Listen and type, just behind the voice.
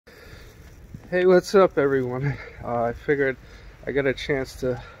Hey, what's up, everyone? I figured I got a chance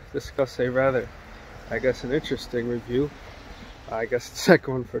to discuss a rather, an interesting review. I guess the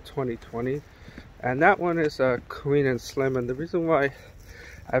second one for 2020, and that one is Queen and Slim. And the reason why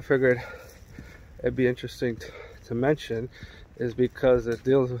I figured it'd be interesting to mention is because it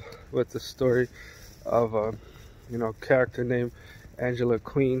deals with the story of a character named Angela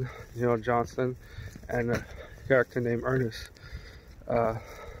Queen, Johnson, and a character named Ernest,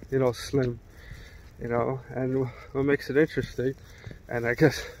 Slim. And what makes it interesting, and I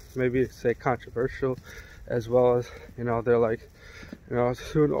guess maybe say controversial, as well as, they're like,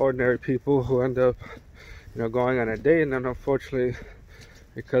 two ordinary people who end up, going on a date, and then unfortunately,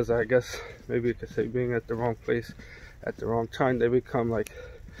 because I guess maybe you could say being at the wrong place at the wrong time, they become like,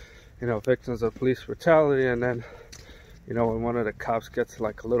 victims of police brutality. And then, when one of the cops gets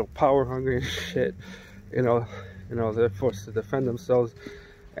like a little power hungry and shit, they're forced to defend themselves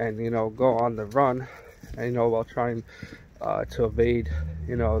and go on the run, and while trying to evade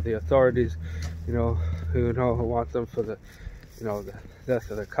the authorities, who want them for the the death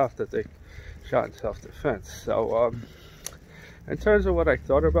of the cop that they shot in self-defense. So in terms of what I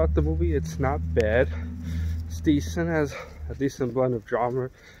thought about the movie, it's not bad. It's decent, has a decent blend of drama,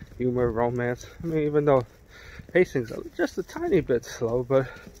 humor, romance. I mean, even though pacing's just a tiny bit slow, but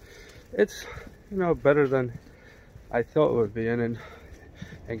it's better than I thought it would be, and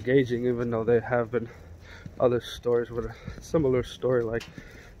engaging, even though there have been other stories with a similar story, like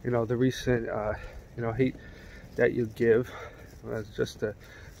the recent Hate That You Give, as just to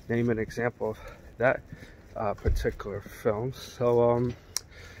name an example of that particular film. So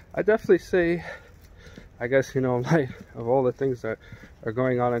I definitely say, I guess, like, of all the things that are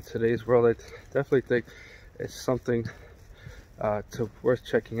going on in today's world, I definitely think it's something worth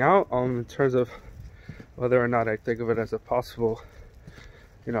checking out. In terms of whether or not I think of it as a possible,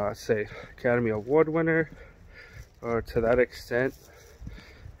 I'd say Academy Award winner, or to that extent,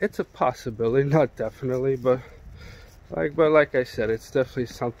 it's a possibility, not definitely, but like I said, it's definitely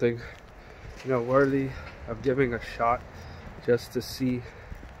something, worthy of giving a shot, just to see,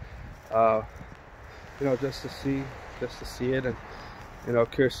 just to see it, and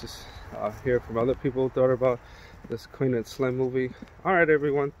curious to hear from other people who thought about this Queen and Slim movie. All right,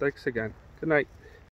 everyone, thanks again. Good night.